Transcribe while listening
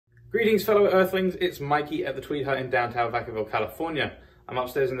Greetings fellow Earthlings, it's Mikey at the Tweed Hut in downtown Vacaville, California. I'm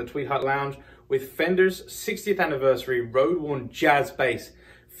upstairs in the Tweed Hut lounge with Fender's 60th Anniversary Roadworn Jazz Bass,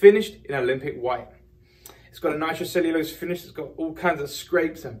 finished in Olympic white. It's got a nitrocellulose finish, it's got all kinds of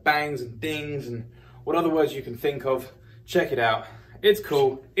scrapes and bangs and dings and what other words you can think of. Check it out, it's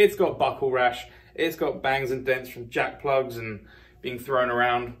cool, it's got buckle rash, it's got bangs and dents from jack plugs and being thrown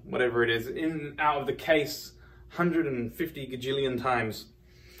around, whatever it is, in and out of the case 150 gajillion times.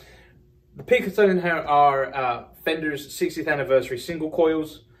 The pickups in here are Fender's 60th Anniversary single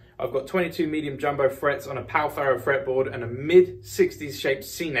coils. I've got 22 medium jumbo frets on a Pal Faro fretboard and a mid-60s shaped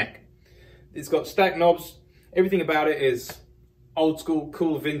C-neck. It's got stacked knobs. Everything about it is old school,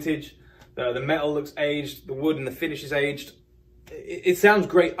 cool, vintage. The metal looks aged, the wood and the finish is aged. It sounds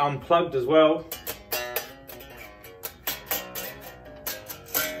great unplugged as well.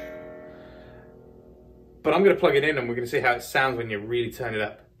 But I'm going to plug it in and we're going to see how it sounds when you really turn it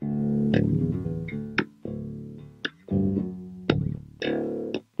up.